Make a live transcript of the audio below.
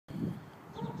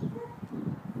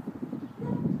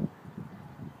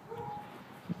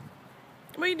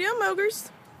you doing, Mogers?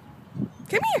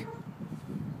 Come here.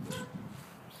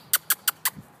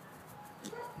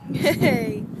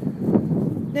 Hey,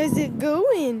 how's it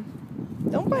going?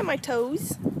 Don't bite my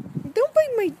toes. Don't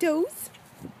bite my toes.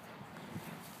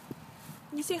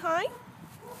 You say hi?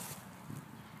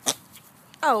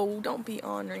 Oh, don't be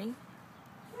ornery.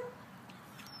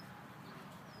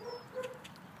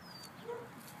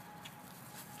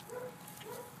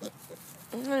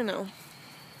 I know.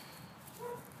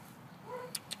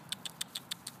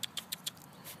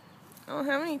 I don't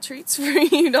have any treats for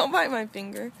you. Don't bite my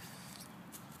finger.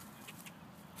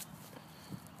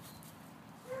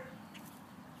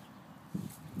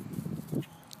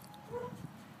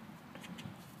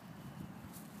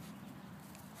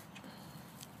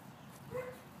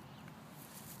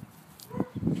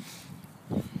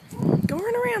 Go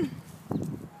run around.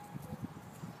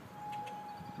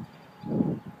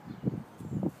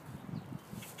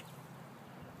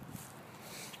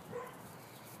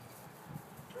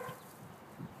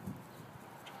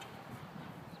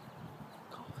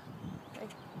 Hey,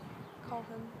 call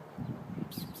him.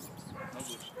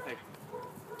 Hey.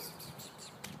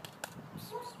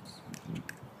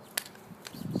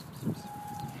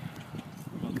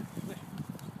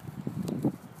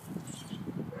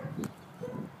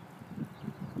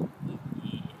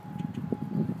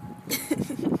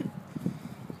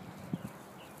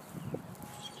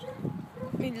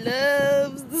 He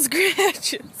loves the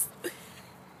scratches.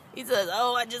 He says,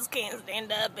 "Oh, I just can't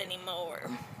stand up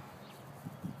anymore."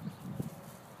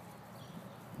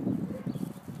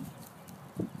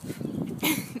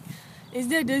 Is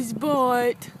that the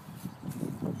spot?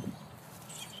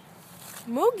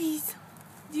 Mowgli's,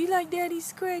 do you like Daddy's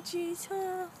scratches,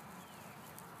 huh?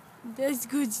 That's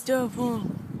good stuff, huh?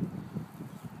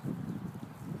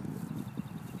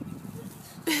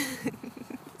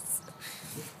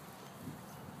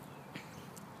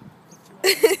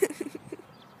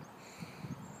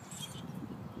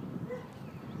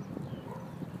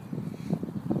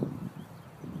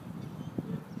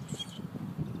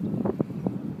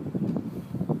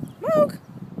 Mog!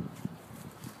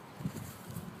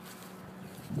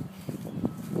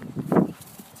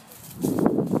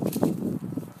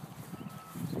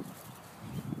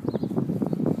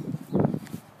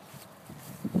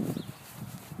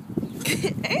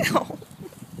 Ow!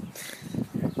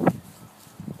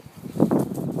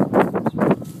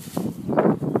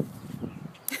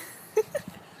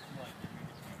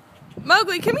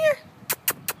 Mowgli, come here!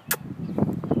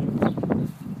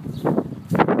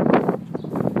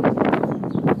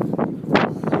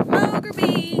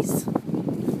 Bees.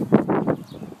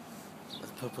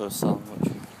 Let's Popo song.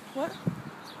 What?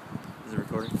 Is it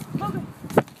recording? Mowgli.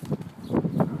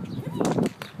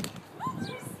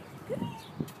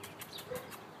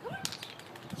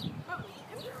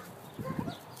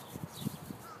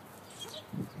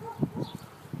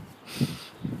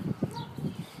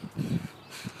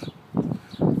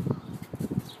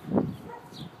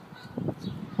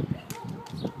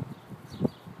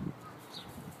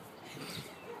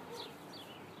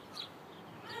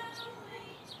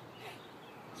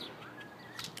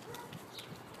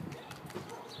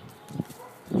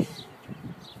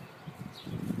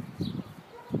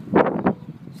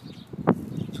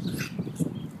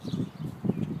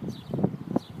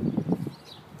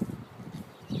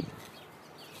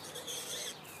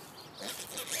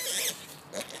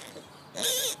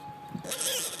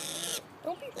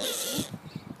 Don't be pussy.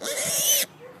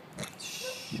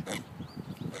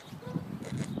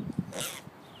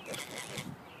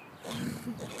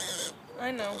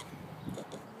 I know.